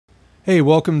Hey,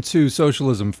 welcome to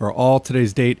Socialism for All.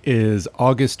 Today's date is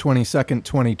August 22nd,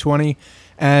 2020,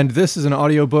 and this is an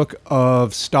audiobook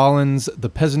of Stalin's The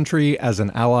Peasantry as an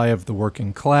Ally of the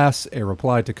Working Class, a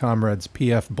reply to comrades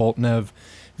P.F. Boltnev,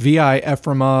 V.I.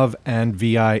 Efremov, and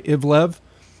V.I. Ivlev.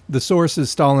 The source is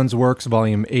Stalin's Works,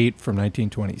 Volume 8 from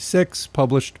 1926,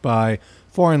 published by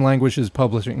Foreign Languages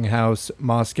Publishing House,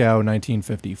 Moscow,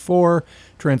 1954,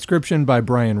 transcription by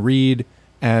Brian Reed,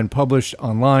 and published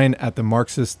online at the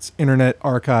Marxists Internet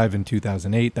Archive in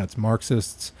 2008. That's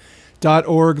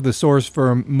Marxists.org, the source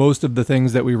for most of the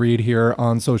things that we read here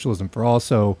on Socialism for All,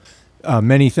 so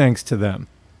many thanks to them.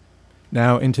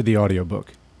 Now into the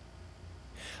audiobook.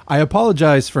 I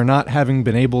apologize for not having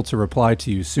been able to reply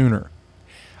to you sooner.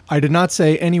 I did not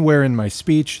say anywhere in my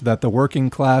speech that the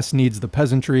working class needs the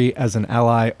peasantry as an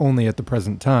ally only at the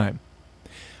present time.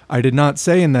 I did not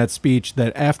say in that speech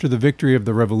that after the victory of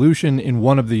the revolution in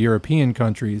one of the European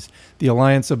countries, the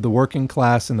alliance of the working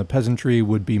class and the peasantry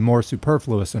would be more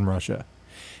superfluous in Russia.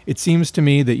 It seems to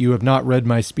me that you have not read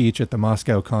my speech at the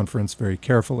Moscow conference very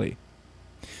carefully.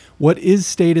 What is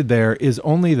stated there is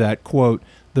only that, quote,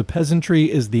 the peasantry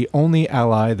is the only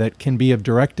ally that can be of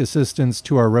direct assistance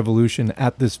to our revolution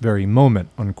at this very moment,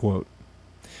 unquote.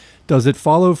 Does it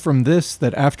follow from this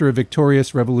that after a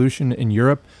victorious revolution in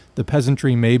Europe, the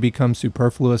peasantry may become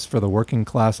superfluous for the working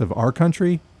class of our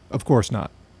country? Of course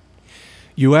not.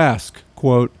 You ask,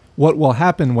 quote, what will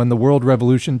happen when the world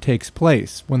revolution takes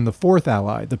place, when the fourth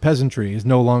ally, the peasantry, is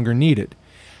no longer needed?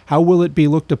 How will it be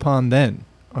looked upon then?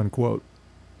 Unquote.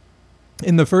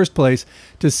 In the first place,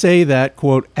 to say that,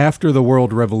 quote, after the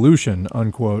world revolution,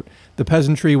 unquote, the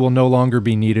peasantry will no longer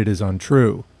be needed is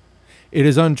untrue. It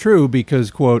is untrue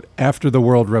because, quote, after the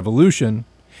world revolution,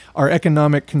 our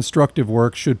economic constructive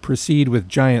work should proceed with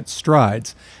giant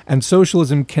strides, and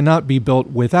socialism cannot be built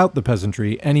without the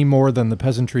peasantry any more than the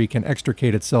peasantry can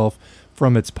extricate itself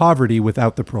from its poverty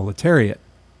without the proletariat.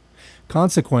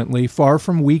 Consequently, far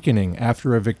from weakening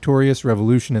after a victorious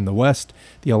revolution in the West,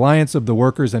 the alliance of the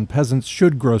workers and peasants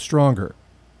should grow stronger.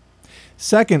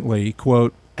 Secondly,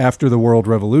 quote, after the world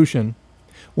revolution,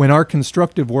 when our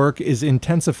constructive work is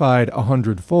intensified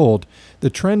 100-fold, the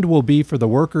trend will be for the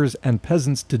workers and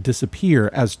peasants to disappear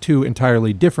as two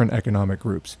entirely different economic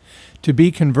groups, to be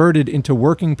converted into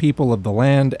working people of the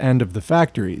land and of the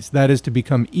factories, that is, to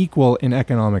become equal in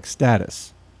economic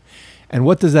status. And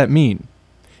what does that mean?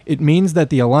 It means that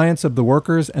the alliance of the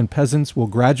workers and peasants will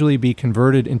gradually be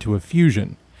converted into a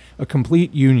fusion, a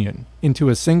complete union, into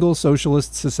a single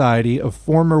socialist society of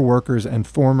former workers and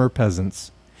former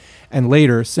peasants, and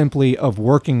later simply of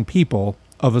working people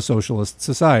of a socialist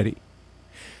society.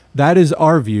 That is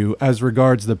our view as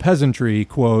regards the peasantry,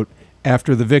 quote,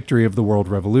 after the victory of the world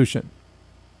revolution.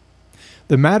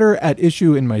 The matter at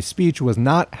issue in my speech was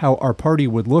not how our party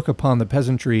would look upon the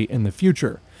peasantry in the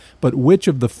future, but which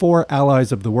of the four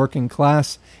allies of the working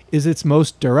class is its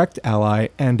most direct ally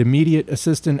and immediate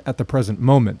assistant at the present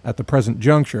moment, at the present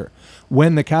juncture,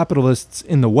 when the capitalists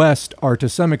in the West are to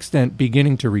some extent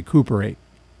beginning to recuperate.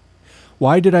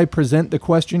 Why did I present the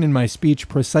question in my speech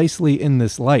precisely in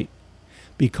this light?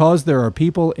 Because there are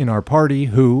people in our party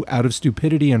who, out of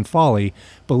stupidity and folly,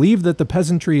 believe that the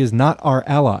peasantry is not our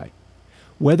ally.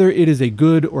 Whether it is a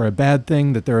good or a bad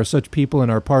thing that there are such people in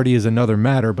our party is another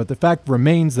matter, but the fact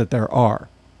remains that there are.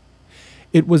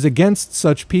 It was against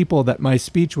such people that my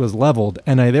speech was leveled,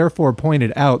 and I therefore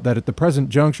pointed out that at the present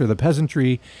juncture the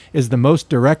peasantry is the most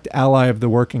direct ally of the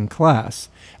working class,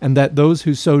 and that those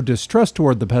who sow distrust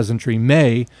toward the peasantry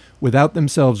may, without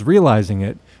themselves realizing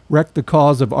it, wreck the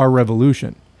cause of our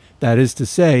revolution. That is to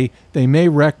say, they may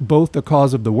wreck both the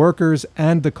cause of the workers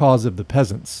and the cause of the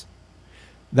peasants.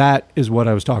 That is what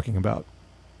I was talking about.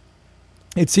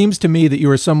 It seems to me that you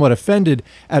are somewhat offended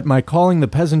at my calling the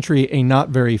peasantry a not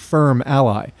very firm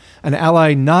ally, an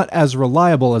ally not as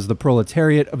reliable as the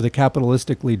proletariat of the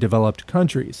capitalistically developed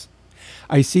countries.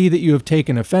 I see that you have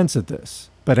taken offense at this,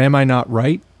 but am I not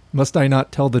right? Must I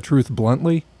not tell the truth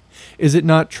bluntly? Is it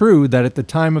not true that at the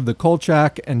time of the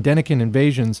Kolchak and Denikin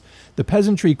invasions, the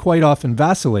peasantry quite often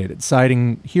vacillated,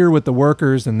 siding here with the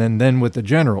workers and then with the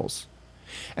generals?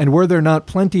 And were there not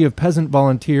plenty of peasant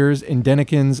volunteers in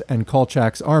Denikin's and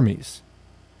Kolchak's armies?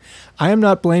 I am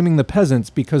not blaming the peasants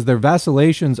because their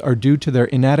vacillations are due to their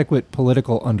inadequate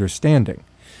political understanding.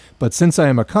 But since I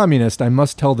am a communist, I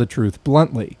must tell the truth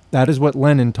bluntly. That is what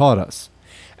Lenin taught us.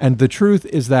 And the truth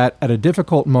is that at a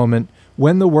difficult moment,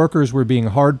 when the workers were being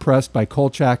hard-pressed by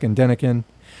Kolchak and Denikin,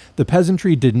 the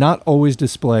peasantry did not always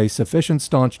display sufficient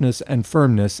staunchness and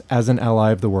firmness as an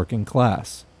ally of the working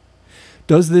class.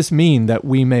 Does this mean that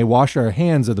we may wash our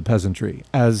hands of the peasantry,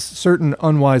 as certain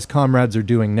unwise comrades are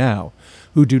doing now,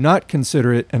 who do not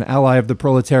consider it an ally of the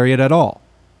proletariat at all.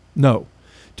 No.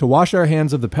 To wash our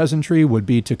hands of the peasantry would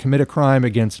be to commit a crime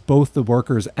against both the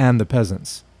workers and the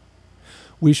peasants.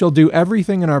 We shall do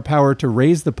everything in our power to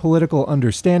raise the political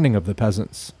understanding of the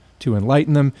peasants, to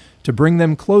enlighten them, to bring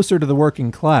them closer to the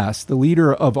working class, the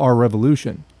leader of our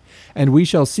revolution. And we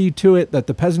shall see to it that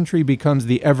the peasantry becomes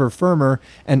the ever firmer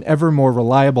and ever more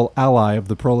reliable ally of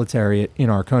the proletariat in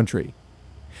our country.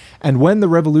 And when the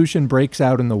revolution breaks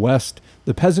out in the West,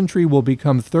 the peasantry will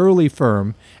become thoroughly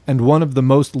firm and one of the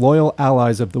most loyal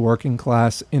allies of the working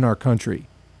class in our country.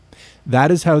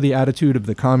 That is how the attitude of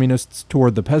the communists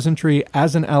toward the peasantry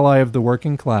as an ally of the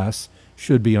working class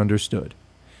should be understood.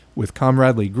 With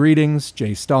comradely greetings,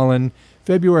 J. Stalin,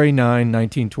 February 9,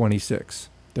 1926.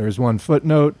 There is one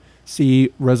footnote.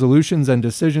 See Resolutions and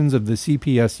Decisions of the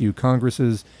CPSU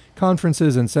Congresses,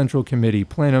 Conferences and Central Committee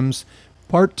Plenums,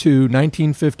 Part 2,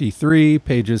 1953,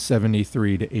 pages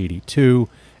 73 to 82.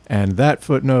 And that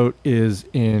footnote is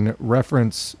in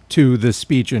reference to the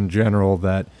speech in general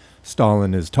that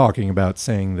Stalin is talking about,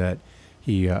 saying that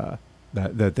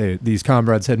these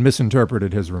comrades had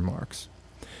misinterpreted his remarks.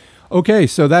 Okay,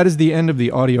 so that is the end of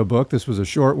the audiobook. This was a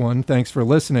short one. Thanks for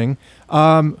listening.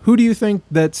 Who do you think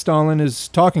that Stalin is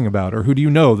talking about, or who do you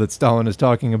know that Stalin is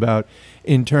talking about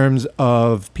in terms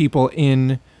of people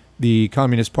in the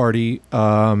Communist Party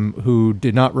who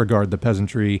did not regard the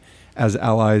peasantry as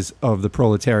allies of the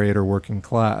proletariat or working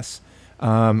class?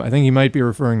 I think he might be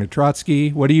referring to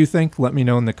Trotsky. What do you think? Let me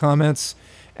know in the comments.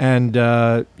 And,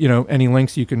 any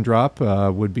links you can drop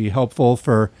would be helpful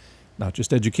for not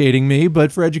just educating me,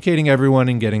 but for educating everyone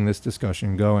and getting this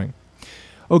discussion going.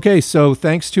 Okay, so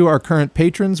thanks to our current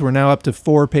patrons. We're now up to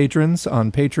 4 patrons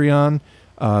on Patreon.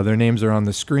 Their names are on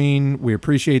the screen. We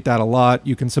appreciate that a lot.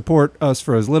 You can support us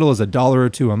for as little as $1 or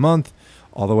 $2 a month,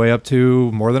 all the way up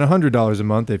to more than $100 a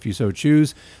month if you so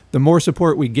choose. The more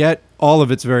support we get, all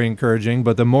of it's very encouraging,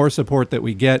 but the more support that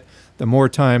we get, the more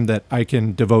time that I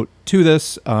can devote to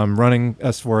this. Running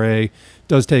S4A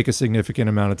does take a significant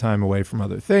amount of time away from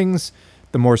other things.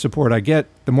 The more support I get,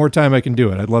 the more time I can do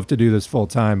it. I'd love to do this full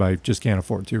time. I just can't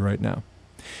afford to right now.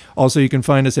 Also, you can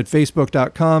find us at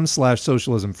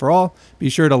facebook.com/socialismforall. Be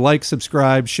sure to like,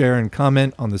 subscribe, share, and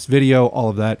comment on this video. All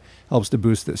of that helps to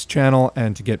boost this channel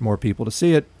and to get more people to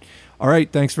see it. All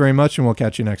right, thanks very much, and we'll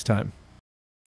catch you next time.